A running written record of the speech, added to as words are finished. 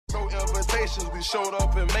invitations, we showed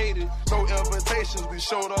up and made it. No invitations, we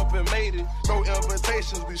showed up and made it. No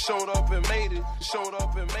invitations, we showed up and made it. Showed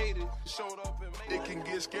up and made it. Showed up and made it. It can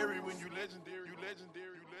get scary when you legendary. You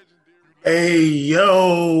legendary. You legendary. Hey,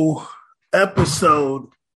 yo, episode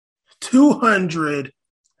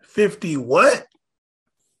 250 what?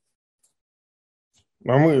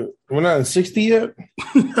 We're not at 60 yet?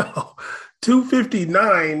 No,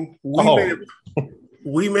 259.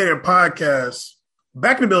 We made a podcast.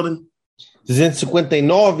 Back in the building.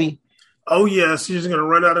 59. Oh, yes. You're just going to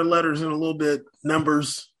run out of letters in a little bit.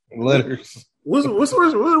 Numbers. Letters. What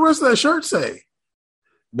the rest of that shirt say?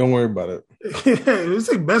 Don't worry about it. It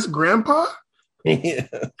say best grandpa? Yeah.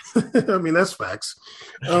 I mean, that's facts.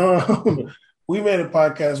 We made a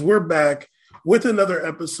podcast. We're back with another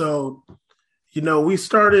episode. You know, we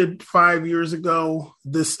started 5 years ago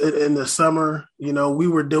this in the summer. You know, we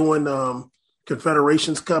were doing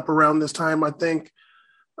Confederations Cup around this time, I think,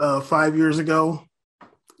 5 years ago.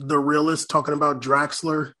 The Realist talking about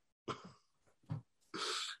Draxler.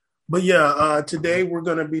 But yeah, today we're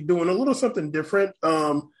going to be doing a little something different.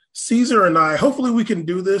 Caesar and I, hopefully we can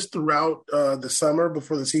do this throughout the summer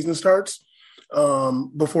before the season starts,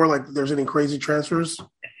 before like there's any crazy transfers.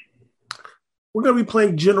 We're going to be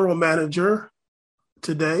playing General Manager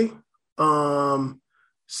today.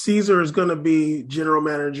 Caesar is going to be General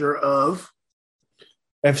Manager of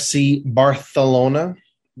FC Barcelona.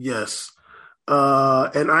 Yes.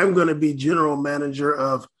 And I'm going to be General Manager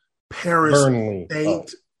of Paris Burnley.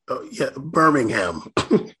 Birmingham.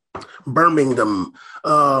 Birmingham.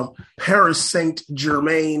 Paris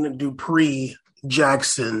Saint-Germain Dupree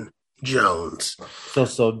Jackson Jones.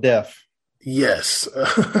 So deaf. Yes.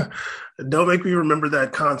 Don't make me remember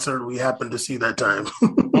that concert we happened to see that time.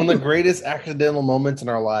 One of the greatest accidental moments in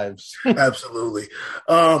our lives. Absolutely.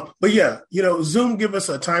 But yeah, you know, Zoom give us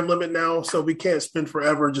a time limit now, so we can't spend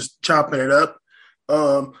forever just chopping it up.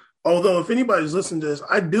 Although if anybody's listening to this,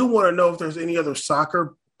 I do want to know if there's any other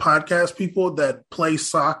soccer podcast people that play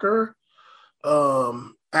soccer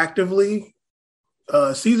actively.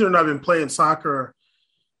 Caesar and I have been playing soccer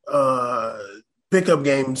pickup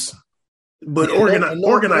games. But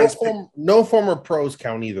organized. No former pros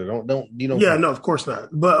count either. Don't. Yeah, no, of course not.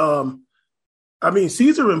 But I mean,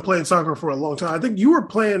 Caesar been playing soccer for a long time. I think you were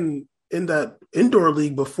playing in that indoor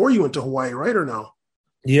league before you went to Hawaii, right or no?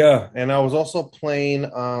 Yeah, and I was also playing.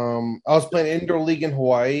 I was playing indoor league in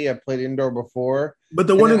Hawaii. I played indoor before, but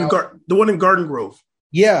the one in Garden Grove.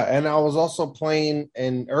 Yeah, and I was also playing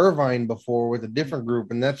in Irvine before with a different group,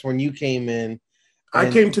 and that's when you came in. I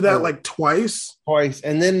came to that like twice,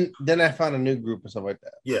 and then I found a new group and stuff like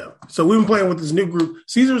that. Yeah, so we've been playing with this new group.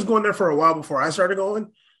 Caesar was going there for a while before I started going,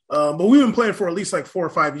 but we've been playing for at least like 4 or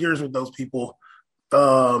 5 years with those people.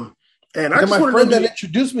 And my friend that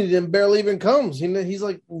introduced me to them barely even comes. He's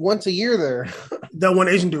like once a year there. That one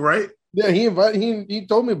Asian dude, right? Yeah, he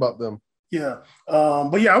told me about them. Yeah,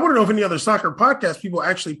 but yeah, I want to know if any other soccer podcast people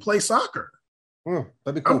actually play soccer.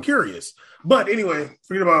 That'd be cool. I'm curious, but anyway,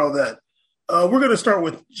 forget about all that. We're going to start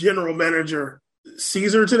with General Manager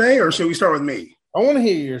Caesar today, or should we start with me? I want to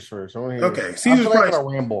hear yours first. Okay, Caesar's probably going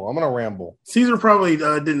to ramble. I'm going to ramble. Caesar probably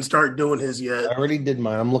didn't start doing his yet. I already did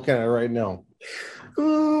mine. I'm looking at it right now.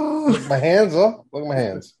 Look my hands up. Look at my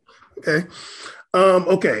hands. Okay.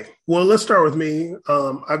 Okay. Well, let's start with me.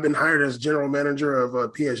 I've been hired as General Manager of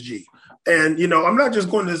PSG. And, you know, I'm not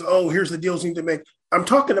just going to this, here's the deals you need to make. I'm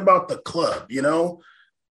talking about the club, you know.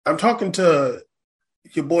 I'm talking to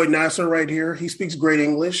your boy Nasser right here. He speaks great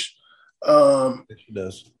English. Yes, he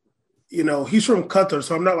does. You know, he's from Qatar,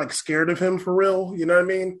 so I'm not like scared of him for real. You know what I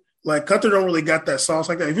mean? Like Qatar don't really got that sauce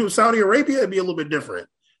like that. If it was Saudi Arabia, it'd be a little bit different.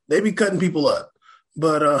 They be cutting people up.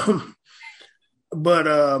 But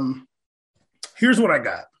here's what I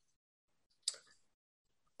got.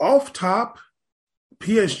 Off top,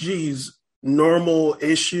 PSG's normal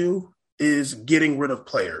issue is getting rid of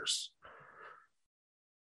players.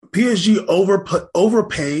 PSG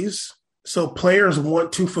overpays, so players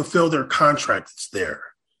want to fulfill their contracts there.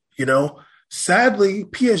 You know, sadly,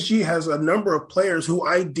 PSG has a number of players who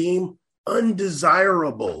I deem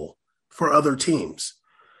undesirable for other teams.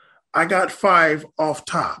 I got 5 off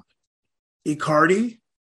top: Icardi,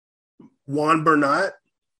 Juan Bernat,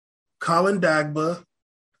 Colin Dagba,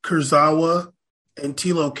 Kurzawa, and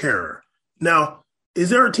Thilo Kehrer. Now, is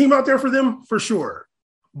there a team out there for them? For sure.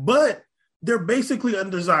 But they're basically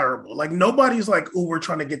undesirable. Like, nobody's like, oh, we're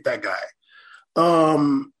trying to get that guy.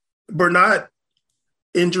 Bernat,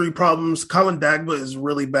 injury problems. Colin Dagba is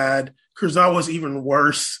really bad. Kurzawa is even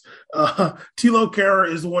worse. Thilo Kehrer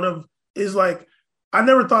is I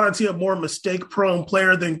never thought I'd see a more mistake-prone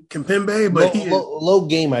player than Kimpembe, but low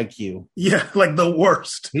game IQ. Yeah, like the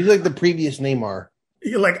worst. He's like the previous Neymar.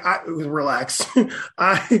 Like, relax.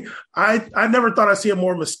 I never thought I'd see a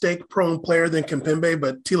more mistake-prone player than Kimpembe,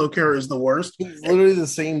 but Thilo Kehrer is the worst. He's literally the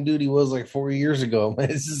same dude he was like 4 years ago. Man,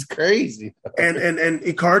 this is crazy. And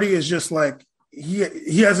Icardi is just like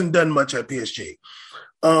he hasn't done much at PSG.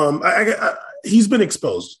 He's been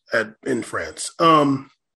exposed in France.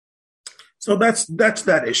 So that's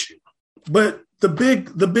that issue. But the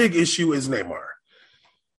big issue is Neymar.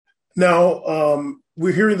 Now,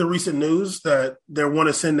 we're hearing the recent news that they want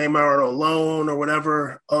to send Neymar on loan or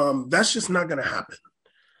whatever. That's just not going to happen.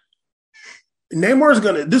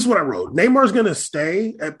 This is what I wrote. Neymar's going to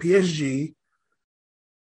stay at PSG,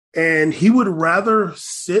 and he would rather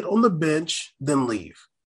sit on the bench than leave.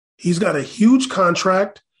 He's got a huge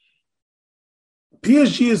contract.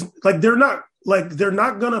 PSG is they're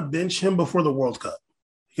not going to bench him before the World Cup.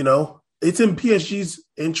 You know, it's in PSG's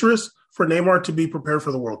interest for Neymar to be prepared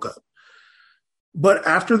for the World Cup. But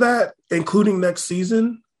after that, including next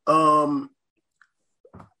season, I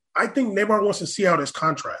think Neymar wants to see out his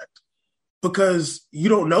contract because you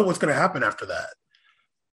don't know what's going to happen after that.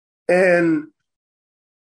 And,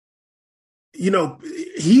 you know,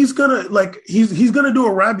 he's going to do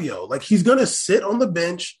a Rabiot. Like, he's going to sit on the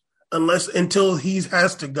bench until he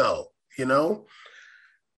has to go, you know?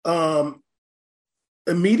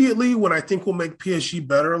 Immediately, what I think will make PSG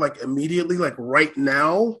better, immediately, right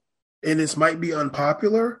now, and this might be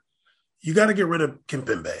unpopular, you got to get rid of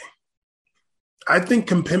Kimpembe. I think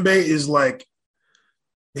Kimpembe is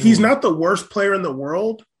he's not the worst player in the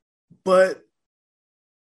world, but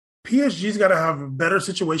PSG's got to have a better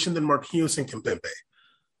situation than Marquinhos and Kimpembe.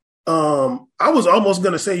 I was almost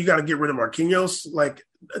going to say you got to get rid of Marquinhos,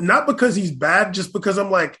 not because he's bad, just because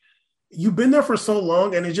I'm you've been there for so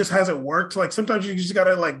long and it just hasn't worked. Sometimes you just got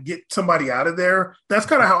to get somebody out of there. That's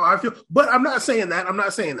kind of how I feel. But I'm not saying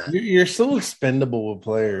that. You're so expendable with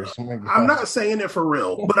players. Oh, I'm not saying it for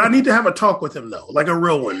real, but I need to have a talk with him though, a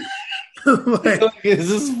real one. Is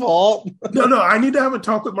this his fault? No. I need to have a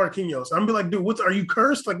talk with Marquinhos. I'm be dude, are you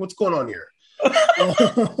cursed? What's going on here?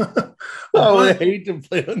 I hate to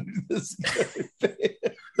play under this guy.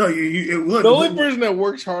 No, look, the only person that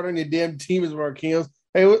works hard on your damn team is Marquinhos.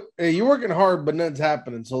 Hey, you're working hard, but nothing's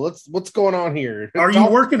happening. So what's going on here? Are you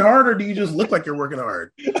working hard, or do you just look like you're working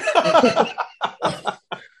hard?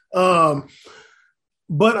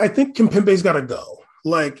 But I think Kimpembe's got to go.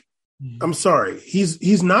 I'm sorry,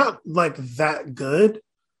 he's not that good.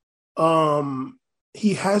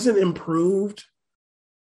 He hasn't improved,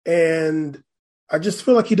 and I just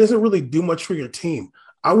feel like he doesn't really do much for your team.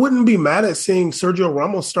 I wouldn't be mad at seeing Sergio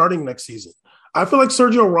Ramos starting next season. I feel like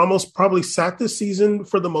Sergio Ramos probably sacked this season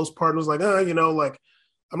for the most part. It was I'm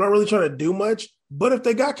not really trying to do much. But if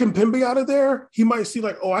they got Kimpembe out of there, he might see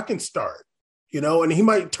I can start, and he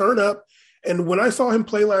might turn up. And when I saw him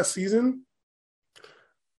play last season,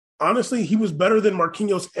 honestly, he was better than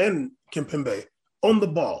Marquinhos and Kimpembe on the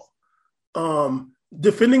ball.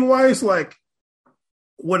 Defending wise,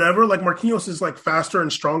 whatever, Marquinhos is faster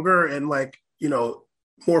and stronger and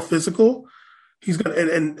more physical. He's going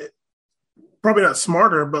to, and probably not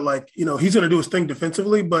smarter, but he's going to do his thing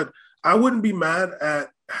defensively. But I wouldn't be mad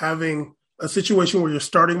at having a situation where you're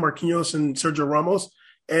starting Marquinhos and Sergio Ramos.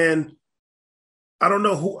 And I don't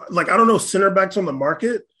know I don't know center backs on the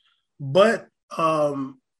market, but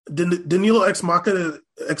Danilo Ex Machina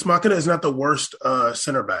is not the worst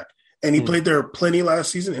center back. And he played there plenty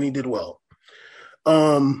last season and he did well.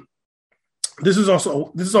 This is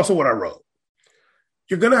also what I wrote.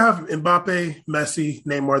 You're going to have Mbappe, Messi,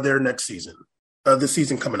 Neymar there next season. This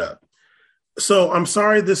season coming up. So I'm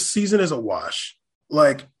sorry, this season is a wash.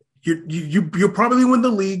 You'll probably win the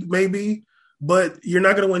league, maybe, but you're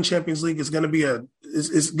not going to win Champions League. It's going to be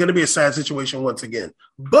a sad situation once again.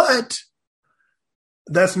 But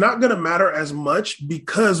that's not going to matter as much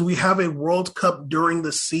because we have a World Cup during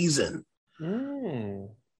the season. What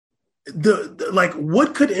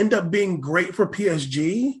could end up being great for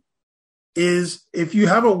PSG is if you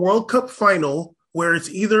have a World Cup final where it's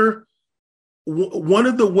either one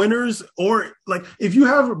of the winners, or if you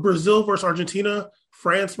have Brazil versus Argentina,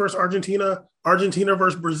 France versus Argentina, Argentina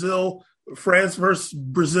versus Brazil, France versus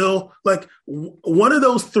Brazil, one of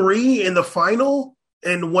those three in the final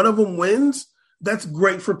and one of them wins, that's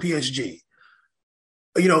great for PSG.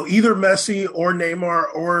 Either Messi or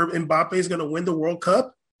Neymar or Mbappe is going to win the World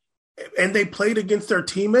Cup, and they played against their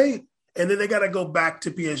teammate, and then they got to go back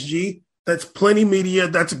to PSG. That's plenty media.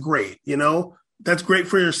 That's great. That's great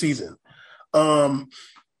for your season.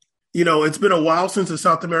 It's been a while since a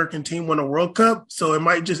South American team won a World Cup, so it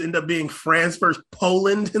might just end up being France versus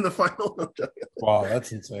Poland in the final. Wow,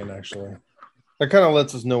 that's insane, actually. That kind of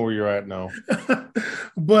lets us know where you're at now.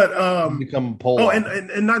 But become Poland. Oh,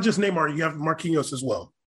 and not just Neymar, you have Marquinhos as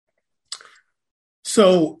well.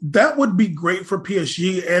 So that would be great for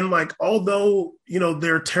PSG. And like, although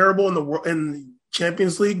they're terrible in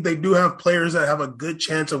Champions League, they do have players that have a good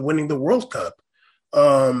chance of winning the World Cup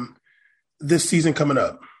this season coming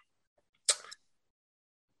up.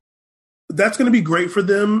 That's going to be great for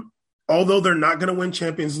them, although they're not going to win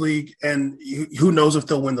Champions League, and who knows if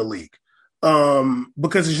they'll win the league.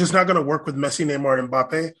 Because it's just not going to work with Messi, Neymar, and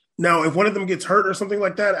Mbappe. Now, if one of them gets hurt or something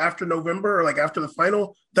like that after November or like after the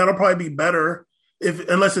final, that'll probably be better.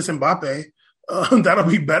 Unless it's Mbappe, that'll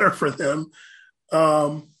be better for them.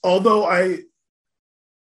 Although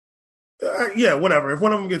yeah, whatever. If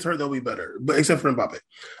one of them gets hurt, they'll be better, but except for Mbappe.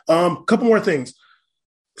 Couple more things.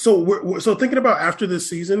 So so thinking about after this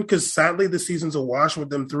season, because sadly this season's a wash with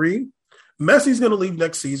them three. Messi's going to leave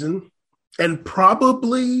next season, and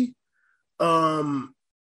probably Neymar's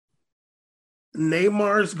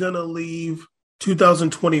going to leave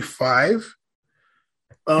 2025.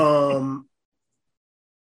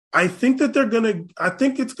 I think that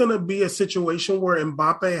it's going to be a situation where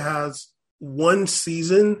Mbappe has one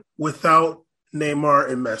season without Neymar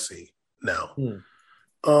and Messi now.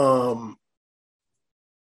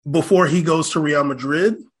 Before he goes to Real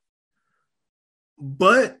Madrid.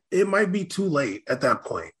 But it might be too late at that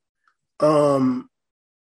point.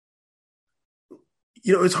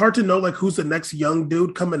 It's hard to know like who's the next young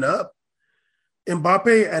dude coming up.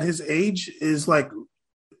 Mbappe at his age is like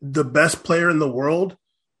the best player in the world.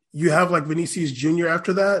 You have like Vinicius Jr.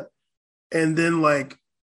 after that. And then like,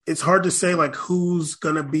 it's hard to say like who's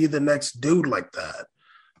going to be the next dude like that.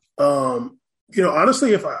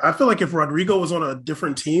 Honestly, I feel like if Rodrigo was on a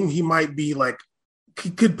different team, he might be like, he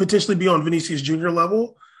could potentially be on Vinicius Jr.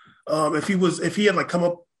 level. If he had like come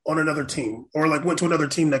up on another team or like went to another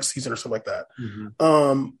team next season or something like that.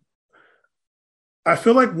 Mm-hmm. I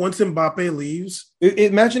feel like once Mbappe leaves,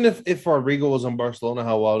 imagine if Rodrigo was on Barcelona,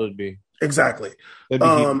 how wild it'd be. Exactly. If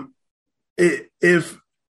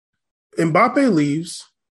Mbappe leaves,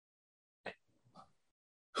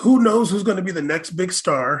 who knows who's going to be the next big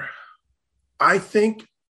star? I think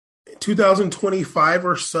 2025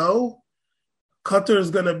 or so, Qatar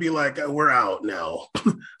is going to be like, we're out now.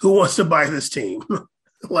 Who wants to buy this team?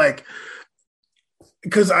 Like,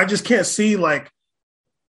 because I just can't see like,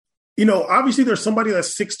 obviously there's somebody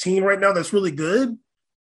that's 16 right now that's really good,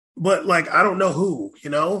 but like, I don't know who,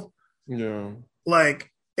 Yeah.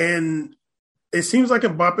 Like, and it seems like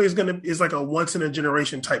Mbappe is like a once in a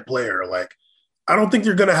generation type player. Like, I don't think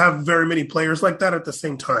you're going to have very many players like that at the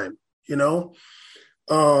same time.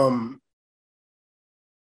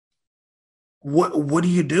 What do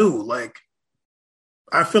you do? Like,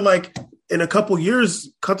 I feel like in a couple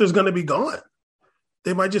years, Qatar's going to be gone.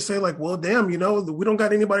 They might just say like, well, damn, we don't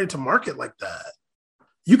got anybody to market like that.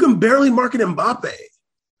 You can barely market Mbappe.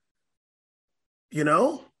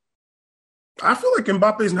 I feel like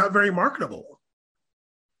Mbappe is not very marketable.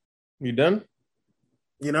 You done?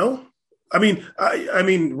 I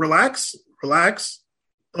mean, relax.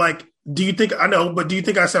 Like, do you think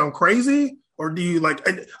I sound crazy, or do you like?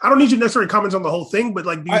 I don't need you necessarily comments on the whole thing, but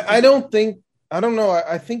like, I don't know.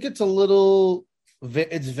 I think it's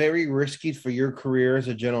it's very risky for your career as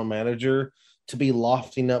a general manager to be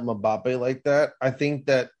lofting up Mbappe like that. I think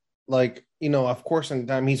that, like, of course, in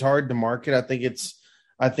time he's hard to market. I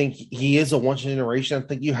think he is a once in a generation. I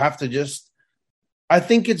think you have to I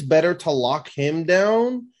think it's better to lock him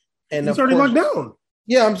down. And he's already locked down.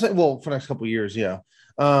 Yeah, I'm saying, well, for the next couple of years, yeah.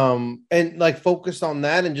 And like focus on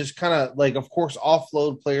that and just kind of like, of course,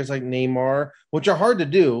 offload players like Neymar, which are hard to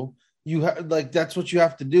do. That's what you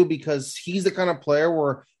have to do because he's the kind of player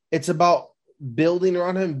where it's about building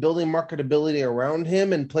around him, building marketability around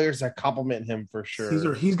him, and players that complement him for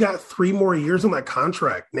sure. He's got 3 more years on that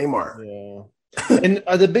contract, Neymar. Yeah. And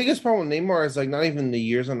the biggest problem with Neymar is like not even the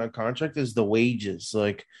years on the contract is the wages.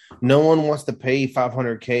 Like no one wants to pay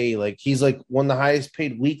 $500K. Like he's like one of the highest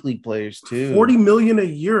paid weekly players too. $40 million a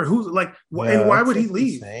year. Who's like? Yeah, and why would he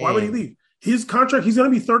leave? Insane. Why would he leave? His contract. He's going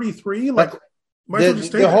to be 33. Like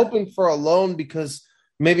they're hoping for a loan because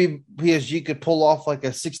maybe PSG could pull off like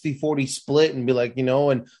a 60-40 split and be like,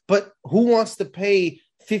 but who wants to pay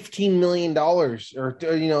 $15 million or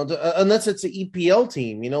unless it's an EPL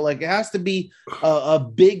team, like it has to be a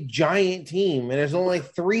big giant team, and there's only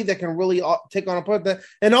 3 that can really take on a part that,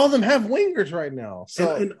 and all of them have wingers right now.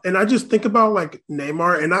 So and I just think about like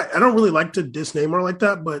Neymar, and I don't really like to diss Neymar like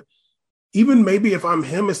that, but even maybe if I'm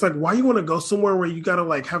him, it's like, why you want to go somewhere where you got to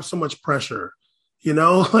like have so much pressure? You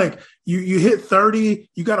know, like you hit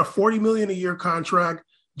 30, you got a $40 million a year contract.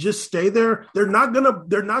 Just stay there. They're not gonna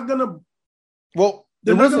bench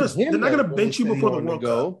you before the World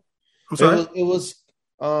Cup. I'm sorry. It was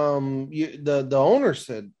the owner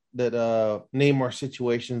said that Neymar's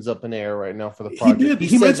situation's up in the air right now for the project.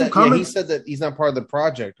 He made some comments. He said that he's not part of the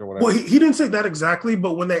project or whatever. Well, he didn't say that exactly,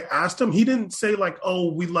 but when they asked him, he didn't say like,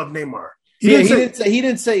 "Oh, we love Neymar." He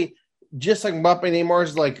didn't say just like Mbappe,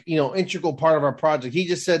 Neymar's like, integral part of our project. He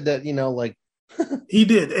just said that, like he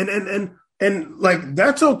did, and like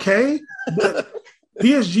that's okay, but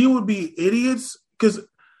PSG would be idiots because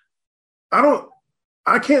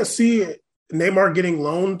I can't see Neymar getting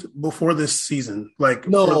loaned before this season. Like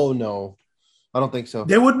no, I don't think so.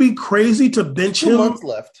 They would be crazy to bench him. 2 months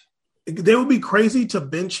left. They would be crazy to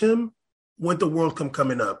bench him with the World Cup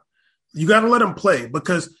coming up. You got to let him play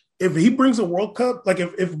because if he brings a World Cup, like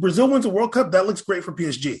if Brazil wins a World Cup, that looks great for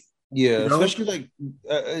PSG. Yeah, especially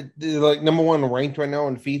like number one ranked right now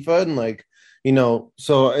in FIFA, and like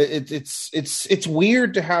so it's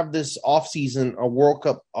weird to have this offseason, a World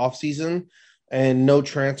Cup offseason, and no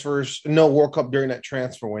transfers, no World Cup during that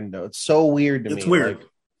transfer window. It's so weird to me. It's weird.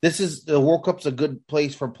 Like, the World Cup's a good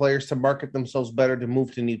place for players to market themselves better, to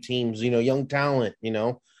move to new teams. Young talent.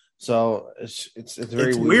 So it's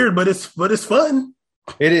very weird, but it's fun.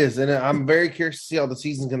 It is, and I'm very curious to see how the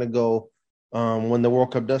season's going to go when the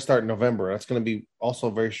World Cup does start in November. That's going to be also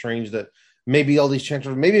very strange that maybe all these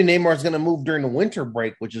transfers, maybe Neymar's going to move during the winter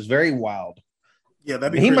break, which is very wild. Yeah,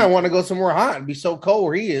 that'd be he crazy. might want to go somewhere hot. It'd be so cold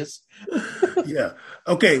where he is. Yeah.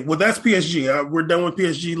 Okay, well, that's PSG. We're done with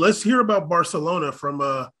PSG. Let's hear about Barcelona from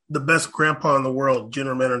the best grandpa in the world,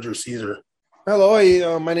 general manager Caesar.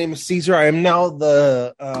 Hello, my name is Caesar. I am now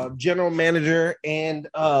the general manager and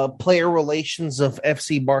player relations of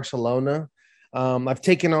FC Barcelona. I've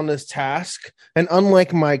taken on this task, and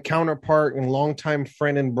unlike my counterpart and longtime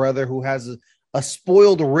friend and brother who has a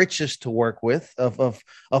spoiled riches to work with of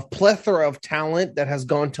plethora of talent that has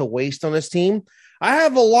gone to waste on this team, I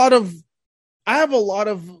have a lot of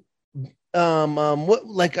what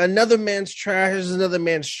like another man's trash is another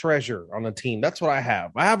man's treasure on the team. That's what I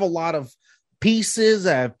have. I have a lot of pieces.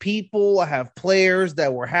 I have people. I have players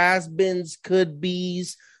that were has-beens,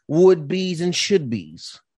 could-bees, would-bees, and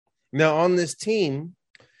should-bees. Now, on this team,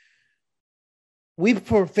 we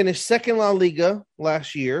finished second La Liga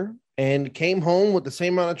last year and came home with the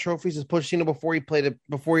same amount of trophies as Pochettino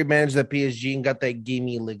before he managed at PSG and got that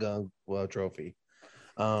Gimme Liga trophy.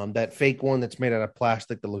 That fake one that's made out of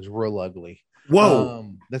plastic that looks real ugly.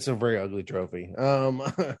 Whoa. That's a very ugly trophy.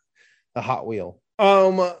 A Hot Wheel.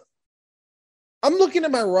 I'm looking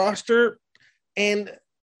at my roster, and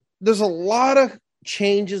there's a lot of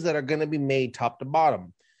changes that are going to be made top to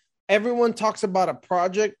bottom. Everyone talks about a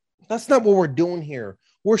project. That's not what we're doing here.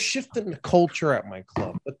 We're shifting the culture at my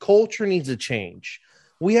club. The culture needs a change.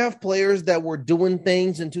 We have players that were doing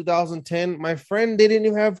things in 2010. My friend, they didn't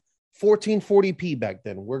even have 1440p back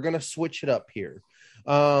then. We're going to switch it up here.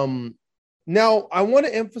 Now, I want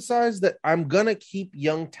to emphasize that I'm going to keep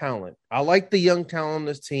young talent. I like the young talent on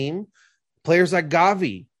this team. Players like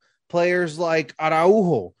Gavi, players like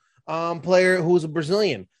Araujo, player who's a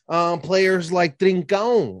Brazilian, players like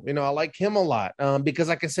Trincão. I like him a lot because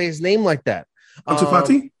I can say his name like that. Ansu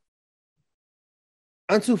Fati?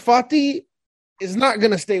 Ansu Fati is not going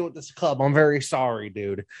to stay with this club. I'm very sorry,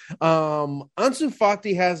 dude. Ansu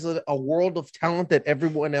Fati has a world of talent that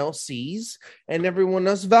everyone else sees and everyone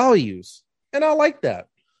else values. And I like that.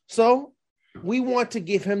 So we want to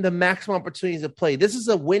give him the maximum opportunities to play. This is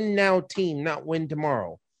a win now team, not win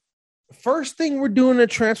tomorrow. First thing we're doing in the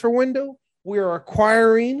transfer window, we are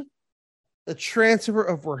acquiring the transfer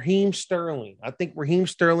of Raheem Sterling. I think Raheem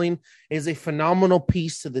Sterling is a phenomenal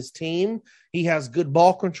piece to this team. He has good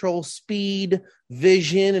ball control, speed,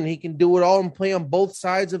 vision, and he can do it all and play on both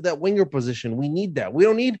sides of that winger position. We need that. We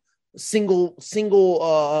don't need single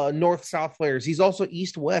north-south players. He's also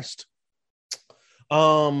east-west.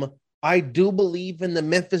 I do believe in the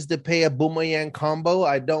Memphis Depay Aubameyang combo.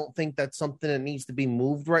 I don't think that's something that needs to be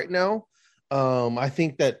moved right now. I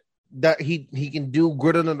think that he can do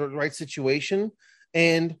good in the right situation.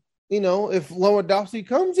 And, if Lewandowski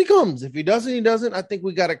comes, he comes. If he doesn't, he doesn't. I think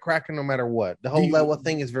we got it cracking no matter what. The whole Lewa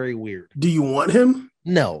thing is very weird. Do you want him?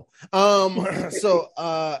 No. So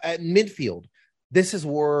at midfield, this is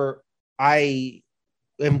where I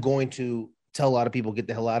am going to tell a lot of people, get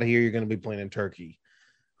the hell out of here. You're going to be playing in Turkey.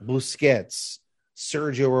 Busquets,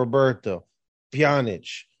 Sergio Roberto, Pjanic,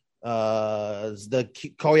 the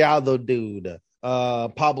Collado dude,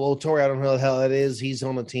 Pablo Torre, I don't know who the hell that is. He's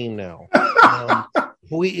on the team now.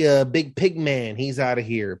 Big Pig Man, he's out of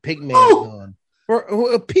here. Pig Man's gone.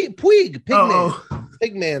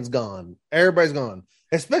 Pig Man's gone. Everybody's gone.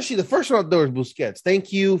 Especially the first one outdoors, Busquets.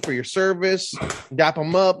 Thank you for your service. Dap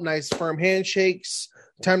them up. Nice firm handshakes.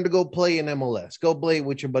 Time to go play in MLS. Go play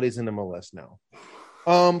with your buddies in MLS now.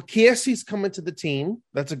 Chiesi's coming to the team.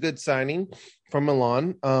 That's a good signing from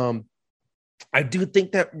Milan. I do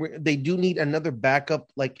think that they do need another backup,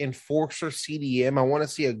 like enforcer CDM. I want to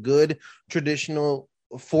see a good traditional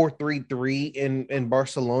 4-3-3 in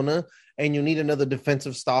Barcelona, and you need another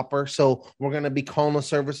defensive stopper. So we're going to be calling the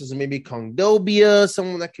services and maybe Kondogbia,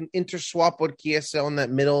 someone that can interswap with Chiesa on that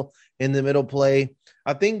in the middle play.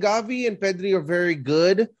 I think Gavi and Pedri are very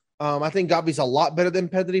good. I think Gavi's a lot better than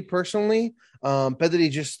Pedri personally.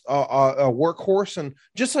 Pedri just a workhorse, and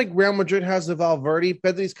just like Real Madrid has the Valverde,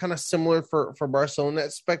 Pedri's kind of similar for Barcelona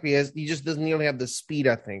aspect. He just doesn't really have the speed,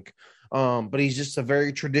 I think. But he's just a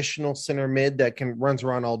very traditional center mid that runs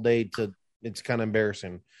around all day. It's kind of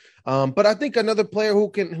embarrassing. But I think another player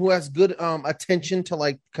who has good attention to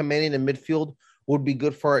like commanding the midfield would be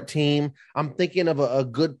good for our team. I'm thinking of a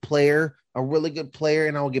good player, a really good player,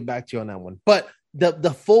 and I'll get back to you on that one. But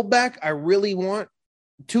the fullback, I really want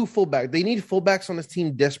two fullbacks. They need fullbacks on this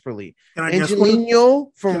team desperately.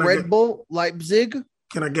 Angelino from Red Bull Leipzig.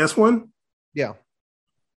 Can I guess one? Yeah.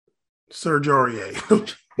 Serge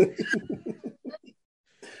Aurier.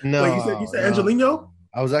 No. Wait, you said Angelino?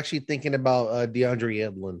 I was actually thinking about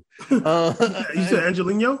DeAndre Edlin. You said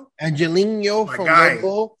Angelino? Angelino from Red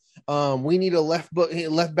Bull. We need a left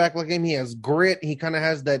back like him. He has grit. He kind of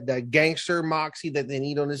has that gangster moxie that they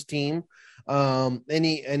need on his team.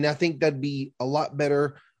 And I think that'd be a lot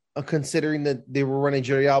better considering that they were running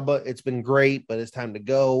Jordi Alba. It's been great, but it's time to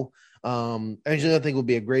go. Angelino, I think, would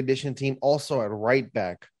be a great addition team. Also at right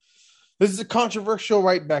back. This is a controversial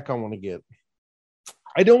right back I want to get.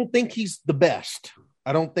 I don't think he's the best.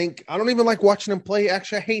 I don't even like watching him play.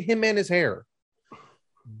 Actually, I hate him and his hair.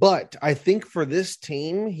 But I think for this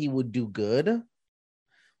team, he would do good.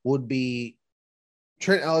 Would be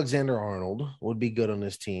Trent Alexander-Arnold would be good on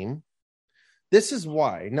this team. This is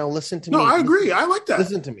why. Now listen to me. No, I agree. I like that.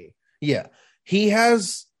 Listen to me. Yeah.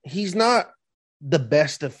 He's not the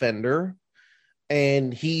best defender,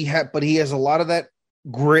 and but he has a lot of that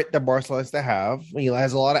grit that Barcelona has to have. He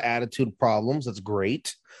has a lot of attitude problems. That's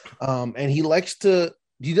great. And he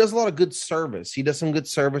does a lot of good service. He does some good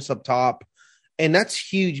service up top. And that's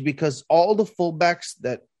huge because all the fullbacks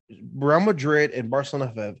that Real Madrid and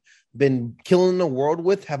Barcelona have been killing the world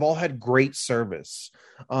with have all had great service.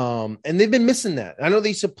 And they've been missing that. I know they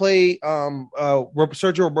used to play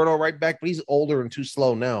Sergio Roberto right back, but he's older and too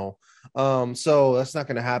slow now. So that's not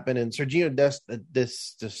going to happen. And Sergio Dest,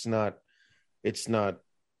 it's not,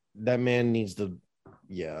 that man needs to,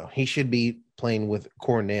 he should be playing with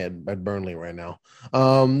Cornet at Burnley right now.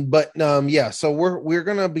 So we're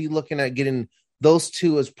going to be looking at getting those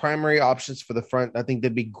two as primary options for the front. I think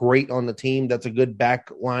they'd be great on the team. That's a good back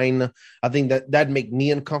line. I think that'd make me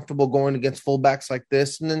uncomfortable going against fullbacks like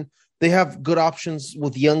this. And then they have good options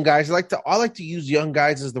with young guys. I like to use young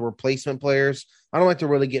guys as the replacement players. I don't like to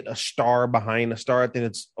really get a star behind a star. I think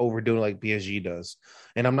it's overdoing like PSG does.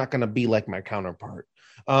 And I'm not going to be like my counterpart.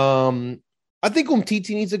 I think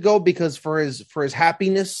Umtiti needs to go because for his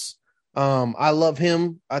happiness, I love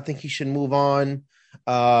him. I think he should move on.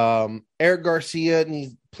 Eric Garcia,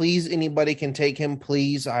 please, anybody can take him,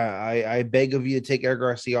 please. I beg of you to take Eric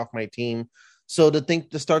Garcia off my team. So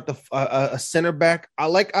to start a center back, I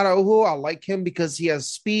like Araujo. I like him because he has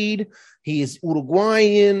speed. He is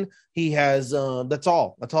Uruguayan. He has that's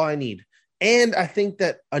all I need. And I think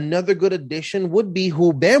that another good addition would be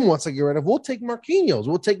who Bam wants to get rid of. We'll take Marquinhos.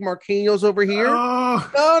 We'll take Marquinhos over here.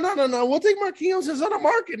 No. We'll take Marquinhos. He's on the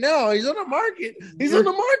market now. He's on the market. On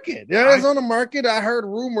the market. Yeah, he's on the market. I heard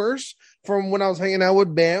rumors from when I was hanging out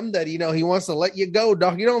with Bam that, he wants to let you go,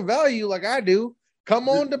 dog. You don't value like I do. Come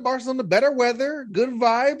on to Barcelona. Better weather. Good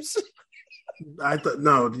vibes.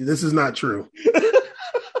 No, this is not true.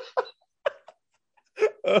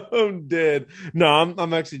 I'm dead. No,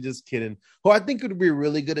 I'm actually just kidding. Who I think would be a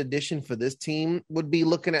really good addition for this team would be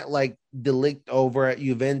looking at like De Ligt over at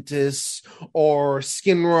Juventus or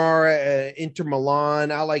Skinner at Inter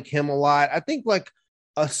Milan. I like him a lot. I think like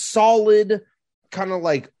a solid kind of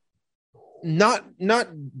like not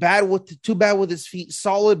too bad with his feet.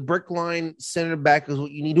 Solid brick line center back is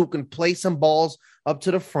what you need, who can play some balls up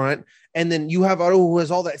to the front. And then you have Otto, who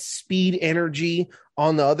has all that speed, energy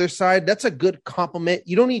on the other side. That's a good complement.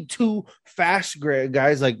 You don't need two fast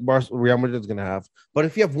guys like Real Madrid is going to have. But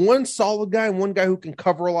if you have one solid guy and one guy who can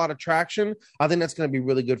cover a lot of traction, I think that's going to be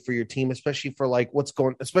really good for your team, especially for like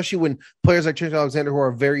especially when players like Trent Alexander, who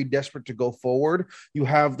are very desperate to go forward, you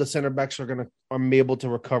have the center backs who are going to be able to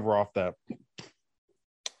recover off that.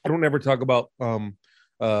 I don't ever talk about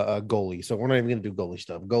goalie, so we're not even gonna do goalie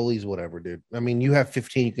stuff. Goalies, whatever, dude. I mean, you have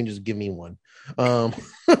 15, you can just give me one.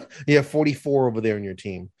 You have 44 over there in your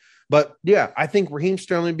team, but yeah, I think Raheem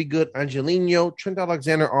Sterling would be good. Angelino, Trent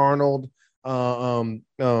Alexander-Arnold, unfortunately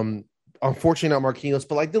not Marquinhos,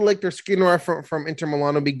 but like their Skriniar from Inter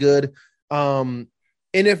Milan would be good. And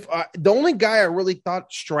if the only guy I really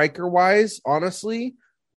thought striker wise, honestly,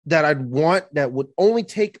 that I'd want that would only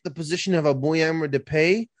take the position of Aubameyang or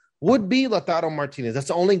Depay would be Lautaro Martinez. That's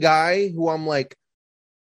the only guy who I'm like,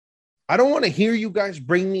 I don't want to hear you guys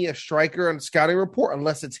bring me a striker on the scouting report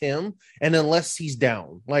unless it's him and unless he's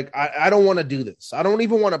down. Like, I don't want to do this. I don't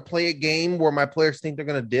even want to play a game where my players think they're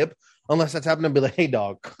going to dip unless that's happening to be like, hey,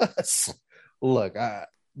 dog, look,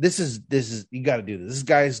 this is you got to do this. This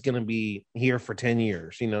guy's going to be here for 10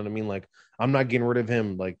 years. You know what I mean? Like, I'm not getting rid of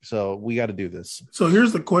him. Like, so we got to do this. So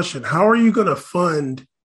here's the question. How are you going to fund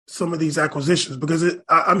some of these acquisitions? Because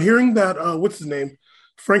I'm hearing that, what's his name?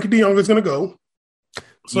 Frankie de Jong is going to go.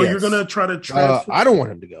 So yes. You're going to try to transfer. I don't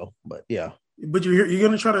want him to go, but yeah. But you're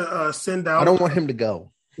going to try to send out. I don't want him to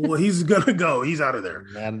go. Well, he's going to go. He's out of there.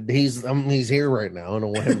 And he's here right now. I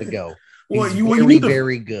don't want him to go. Well, you need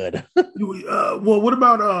very good. Well, what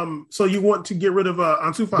about so you want to get rid of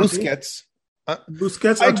Ansu Fati?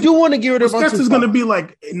 Busquets. I do want to get rid of Busquets. Is going to be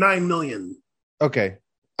like $9 million. Okay.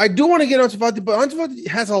 I do want to get Ansu Fati, but Ansu Fati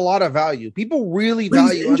has a lot of value. People really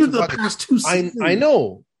value Ansu Fati. The past 2 seasons. I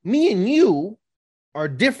know. Me and are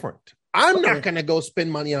different. I'm not going to go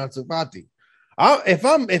spend money on Ansu Fati.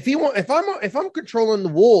 If I'm controlling the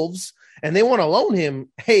Wolves and they want to loan him,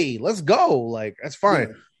 hey, let's go. Like, that's fine.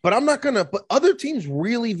 Yeah. But I'm not going to. But other teams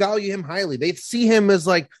really value him highly. They see him as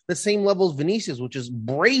like the same level as Vinicius, which is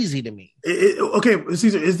brazy to me. Okay,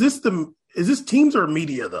 Cesar, is this teams or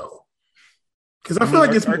media though? Because I feel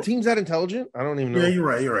like are teams that intelligent? I don't even know. Yeah, you're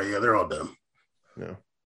right. Yeah, they're all dumb. Yeah.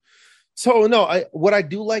 So no, what I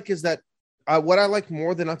do like is that. What I like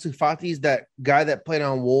more than Ansu Fati is that guy that played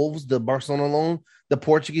on Wolves, the Barcelona loan, the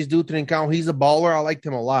Portuguese dude, Trincão. He's a baller. I liked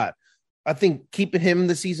him a lot. I think keeping him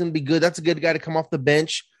this season would be good. That's a good guy to come off the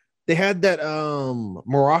bench. They had that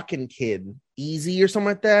Moroccan kid, Easy or something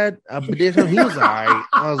like that. But he was all right.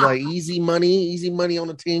 I was like, easy money on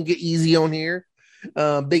the team. Get Easy on here.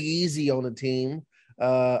 Big Easy on the team.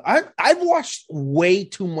 I've watched way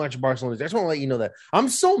too much Barcelona. I just want to let you know that I'm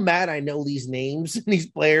so mad. I know these names and these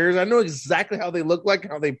players. I know exactly how they look like,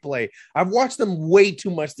 how they play. I've watched them way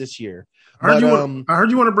too much this year. I heard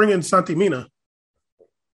you want to bring in Santi Mina.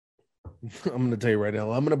 I'm going to tell you right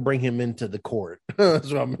now, I'm going to bring him into the court.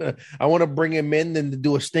 So I want to bring him in and to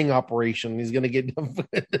do a sting operation. He's going to get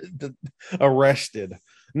arrested.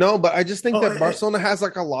 No, but I just think that Barcelona has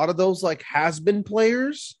like a lot of those like has-been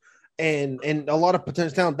players. And a lot of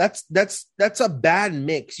potential talent. That's a bad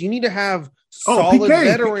mix. You need to have solid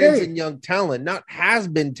veterans and young talent, not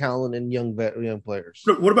has-been talent and young players.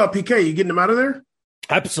 What about PK? You getting him out of there?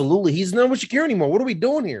 Absolutely. He's not what you care anymore. What are we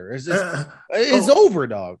doing here? It's over,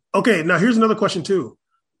 dog. Okay, now here's another question too,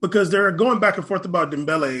 because they're going back and forth about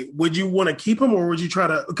Dembele. Would you want to keep him, or would you try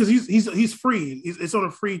to? Because he's free. It's on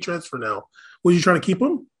a free transfer now. Would you try to keep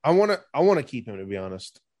him? I want to keep him, to be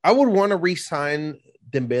honest. I would want to re-sign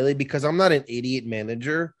Dembele because I'm not an idiot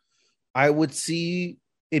manager. I would see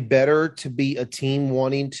it better to be a team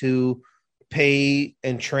wanting to pay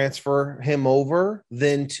and transfer him over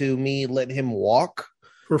than to me let him walk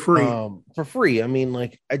for free. I mean,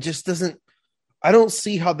 like, I don't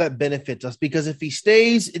see how that benefits us, because if he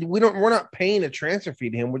stays, we're not paying a transfer fee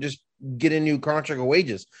to him. We're just getting a new contract of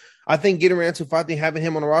wages. I think getting Ansu Fati, having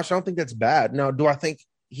him on the roster, I don't think that's bad. Now, do I think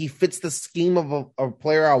he fits the scheme of a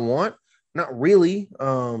player I want? Not really.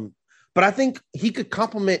 But I think he could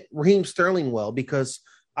complement Raheem Sterling well, because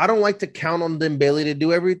I don't like to count on Dembele to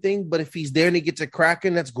do everything, but if he's there and he gets a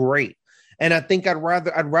cracking, that's great. And I think I'd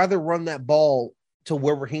rather run that ball to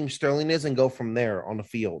where Raheem Sterling is and go from there on the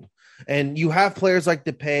field. And you have players like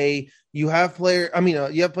Depay, you have players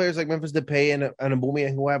like Memphis Depay and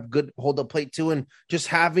Aubameyang who have good hold up plate too. And just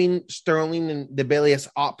having Sterling and Dembele as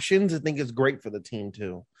options, I think is great for the team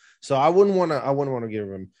too. So I wouldn't want to give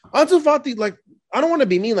him Ansu Fati. Like, I don't want to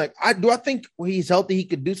be mean. Like, I think when he's healthy, he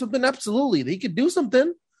could do something. Absolutely, he could do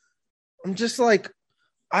something. I'm just like,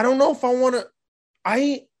 I don't know if I want to.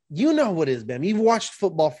 You know what it is, man. You've watched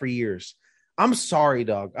football for years. I'm sorry,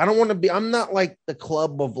 dog. I don't want to be. I'm not like the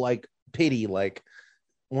club of like pity. Like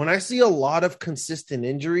when I see a lot of consistent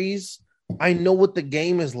injuries, I know what the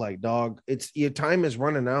game is like, dog. It's your time is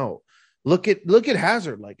running out. Look at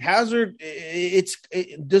Hazard. Like Hazard, it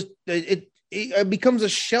becomes a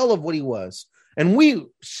shell of what he was, and we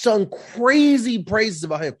sung crazy praises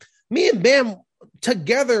about him. Me and Bam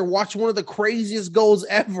together watched one of the craziest goals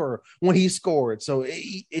ever when he scored. So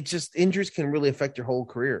it just injuries can really affect your whole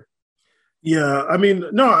career. Yeah, I mean,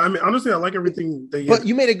 honestly, I like everything that But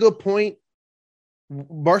you made a good point.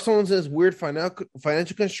 Barcelona's this weird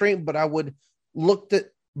financial constraint, but I would look at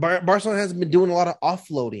Barcelona hasn't been doing a lot of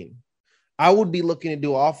offloading. I would be looking to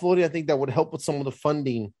do offloading. I think that would help with some of the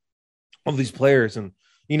funding of these players. And,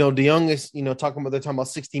 De Jong is, they're talking about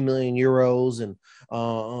 60 million euros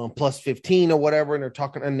and plus 15 or whatever. And they're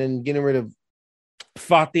talking, and then getting rid of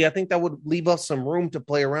Fati. I think that would leave us some room to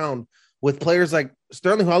play around with players like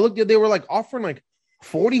Sterling, who I looked at, they were like offering like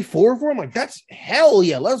 44 for him. Like, that's hell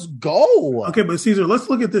yeah, let's go. Okay, but Caesar, let's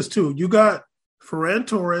look at this too. You got Ferran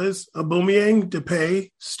Torres, Aubameyang,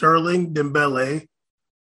 Depay, Sterling, Dembele.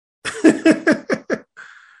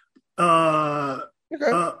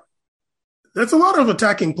 Okay. That's a lot of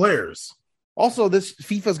attacking players. Also, this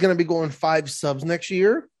FIFA is going to be going 5 subs next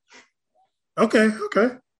year. Okay.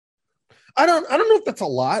 I don't know if that's a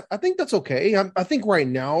lot. I think that's okay. I think right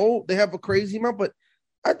now they have a crazy amount, but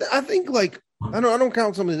I think like I don't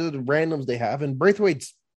count some of the other randoms they have. And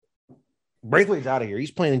Braithwaite's out of here.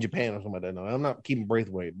 He's playing in Japan or something like that. No, I'm not keeping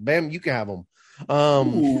Braithwaite. Bam, you can have him.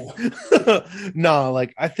 No,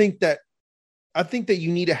 like I think that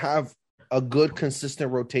you need to have a good, consistent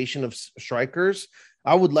rotation of strikers.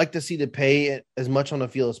 I would like to see Depay as much on the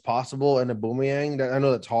field as possible, and Aubameyang. I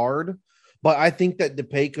know that's hard, but I think that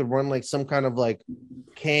Depay could run like some kind of like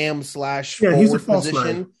cam / forward position.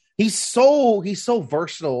 Line. He's so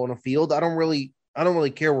versatile on the field. I don't really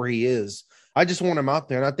care where he is. I just want him out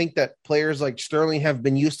there, and I think that players like Sterling have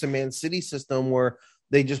been used to Man City system where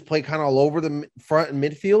they just play kind of all over the front and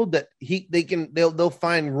midfield. That they'll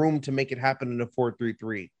find room to make it happen in a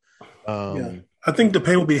 4-3-3. I think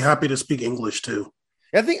Depay will be happy to speak English too.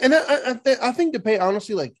 I think Depay,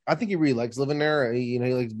 honestly, like I think he really likes living there. He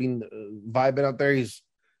likes being vibing out there.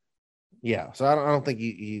 So I don't think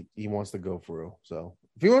he wants to go for real. So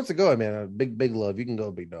if he wants to go, man, big love. You can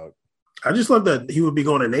go, big dog. I just love that he would be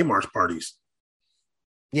going to Neymar's parties.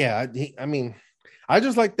 Yeah, I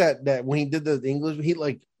just like that when he did the English,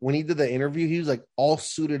 when he did the interview, he was like all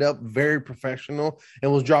suited up, very professional,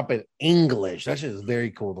 and was dropping English. That shit is very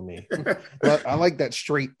cool to me. I like that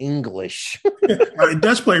straight English.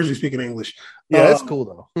 Dutch players are speaking English. Yeah, that's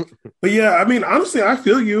cool though. But yeah, I mean, honestly, I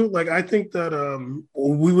feel you. Like, I think that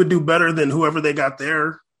we would do better than whoever they got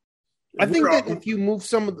there. I think that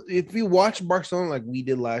if you watch Barcelona like we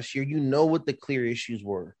did last year, you know what the clear issues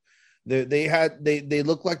were. They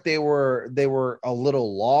looked like they were a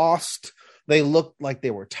little lost. They looked like they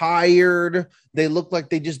were tired. They looked like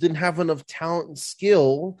they just didn't have enough talent and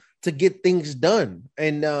skill to get things done.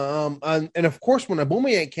 And of course, when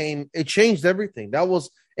Aubameyang came, it changed everything. That was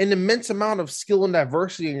an immense amount of skill and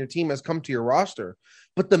diversity in your team has come to your roster.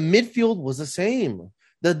 But the midfield was the same.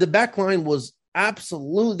 The back line was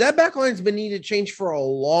absolute. That back line's been needed to change for a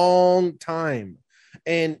long time.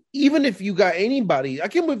 And even if you got anybody, I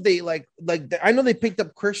can't believe they like I know they picked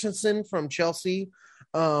up Christensen from Chelsea.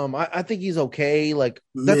 I think he's okay. Like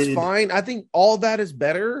that's fine. I think all that is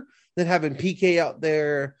better than having PK out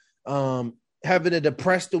there, having a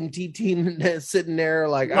depressed team sitting there.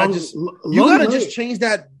 Like you gotta just change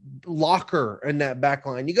that locker in that back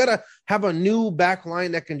line. You gotta have a new back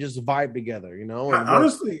line that can just vibe together,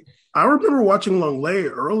 honestly, I remember watching Longley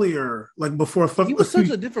earlier, like before. He was such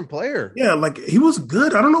a different player. Yeah, like he was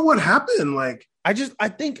good. I don't know what happened. Like I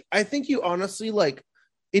think you honestly like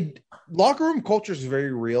it. Locker room culture is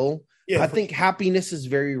very real. Yeah, I think happiness is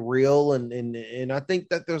very real, and I think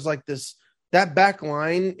that there's like that back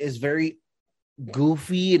line is very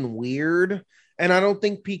goofy and weird, and I don't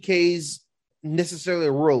think PK's necessarily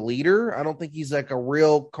a real leader. I don't think he's like a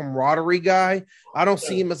real camaraderie guy. I don't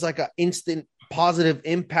see him as like an instant positive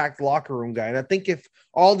impact locker room guy. And I think if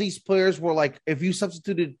all these players were like, if you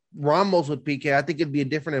substituted Ramos with PK, I think it'd be a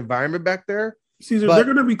different environment back there. Caesar, they're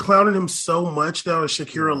going to be clowning him so much now as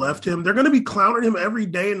Shakira left him. They're going to be clowning him every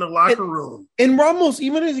day in the locker room. And Ramos,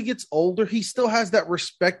 even as he gets older, he still has that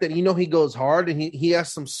respect that, he goes hard and he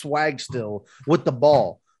has some swag still with the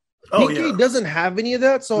ball. PK doesn't have any of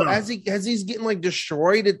that. So as he's getting like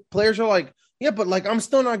destroyed, players are like, yeah, but like I'm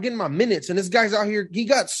still not getting my minutes. And this guy's out here, he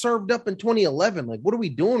got served up in 2011. Like, what are we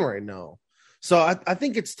doing right now? So I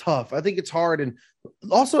think it's tough. I think it's hard. And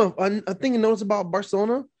also, a thing to notice about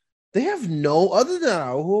Barcelona, they have no other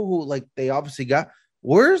than who like they obviously got.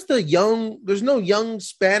 Where's the young? There's no young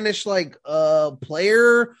Spanish like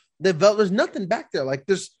player developed. There's nothing back there. Like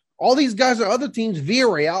there's all these guys are other teams.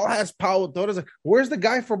 Villarreal has Pau Torres. Like, where's the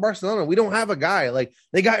guy for Barcelona? We don't have a guy. Like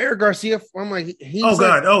they got Eric Garcia. I'm like, he's oh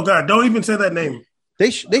god, don't even say that name. They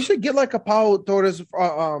should get like a Pau Torres.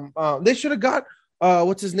 They should have got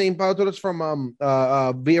what's his name? Pau Torres from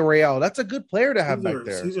Villarreal. That's a good player to have back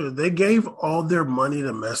there. They gave all their money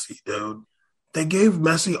to Messi, dude. They gave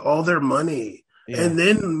Messi all their money. Yeah. And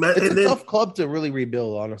then it's a tough club to really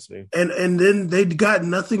rebuild, honestly. And then they got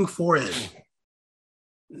nothing for him.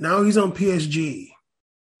 Now he's on PSG,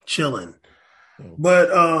 chilling. But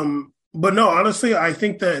no, honestly, I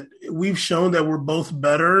think that we've shown that we're both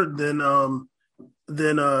better than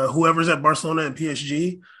whoever's at Barcelona and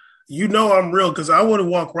PSG. You know I'm real because I would have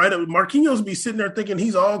walked right up. Marquinhos be sitting there thinking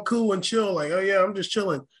he's all cool and chill, like, oh yeah, I'm just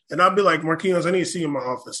chilling. And I'll be like, Marquinhos, I need to see you in my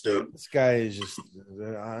office, dude. This guy is just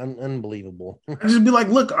unbelievable. I just be like,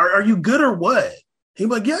 look, are you good or what? He'd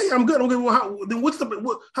be like, yeah, I'm good. Okay,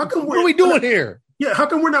 well, how come what are we doing here? Yeah, how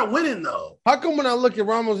come we're not winning though? How come when I look at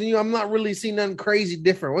Ramos and you, I'm not really seeing nothing crazy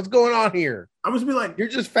different? What's going on here? I'm just be like, you're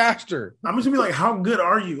just faster. I'm just be like, how good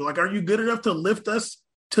are you? Like, are you good enough to lift us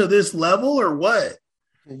to this level or what?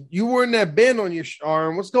 You were in that bend on your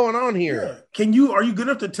arm. What's going on here? Yeah. Are you good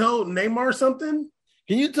enough to tell Neymar something?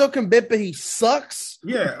 Can you tell Mbappe he sucks?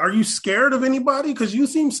 Yeah. Are you scared of anybody? Because you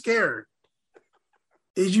seem scared.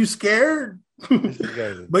 Is you scared?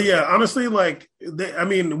 But yeah, honestly, like,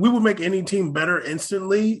 we would make any team better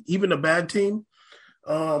instantly, even a bad team.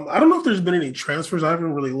 I don't know if there's been any transfers. I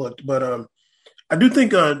haven't really looked, but I do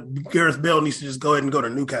think Gareth Bale needs to just go ahead and go to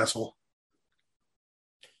Newcastle.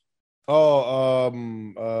 Gareth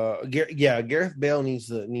Bale needs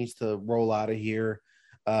to roll out of here.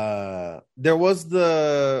 There was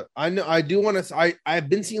I've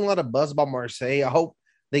been seeing a lot of buzz about Marseille. I hope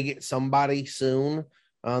they get somebody soon.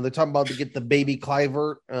 They're talking about to get the baby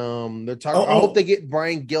Kluivert. I hope they get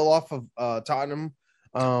Brian Gill off of Tottenham.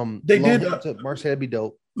 They did. Marseille would be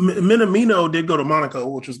dope. Minamino did go to Monaco,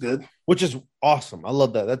 which was good. Which is awesome. I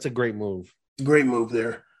love that. That's a great move. Great move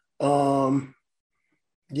there.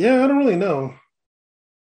 Yeah, I don't really know.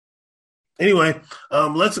 Anyway,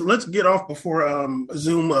 let's get off before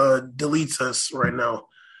Zoom deletes us right now.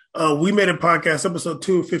 We Made It Podcast, episode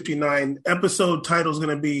 259. Episode title is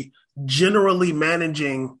going to be Generally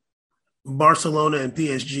Managing Barcelona and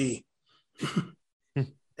PSG. And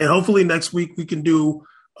hopefully next week we can do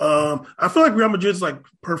I feel like Real Madrid's like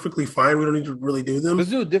perfectly fine. We don't need to really do them. Let's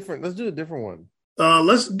do a different one.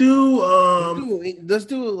 Let's do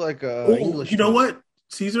like a English. You know what?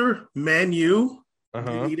 Caesar, Man U.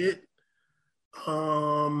 You need it.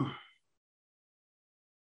 Juve.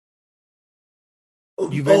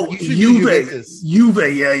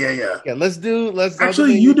 Yeah. Let's do.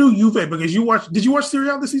 Actually, you do Juve because you watch. Did you watch Serie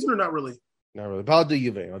A this season or not really? Not really. But I'll do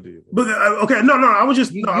Juve. But okay, no. I was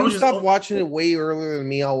just. You stopped watching it way earlier than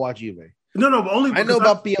me. I'll watch Juve. No, but only I know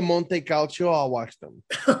about Piemonte Calcio. I'll watch them.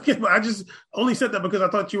 Okay, but I just only said that because I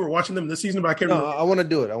thought you were watching them this season, but I can't remember. I want to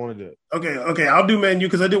do it. Okay. I'll do Man U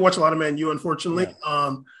because I did watch a lot of Man U, unfortunately.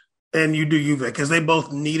 Yeah. And you do Juve because they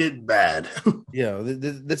both need it bad. Yeah,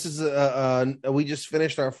 this is we just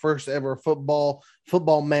finished our first ever football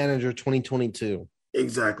manager 2022.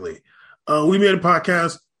 Exactly. We Made a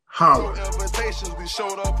Podcast. Holla. No invitations, we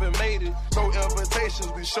showed up and made it. No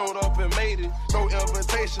invitations, we showed up and made it. No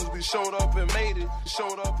invitations, we showed up and made it.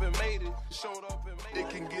 Showed up and made it. Showed up and made it. It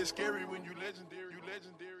can get scary when you legendary.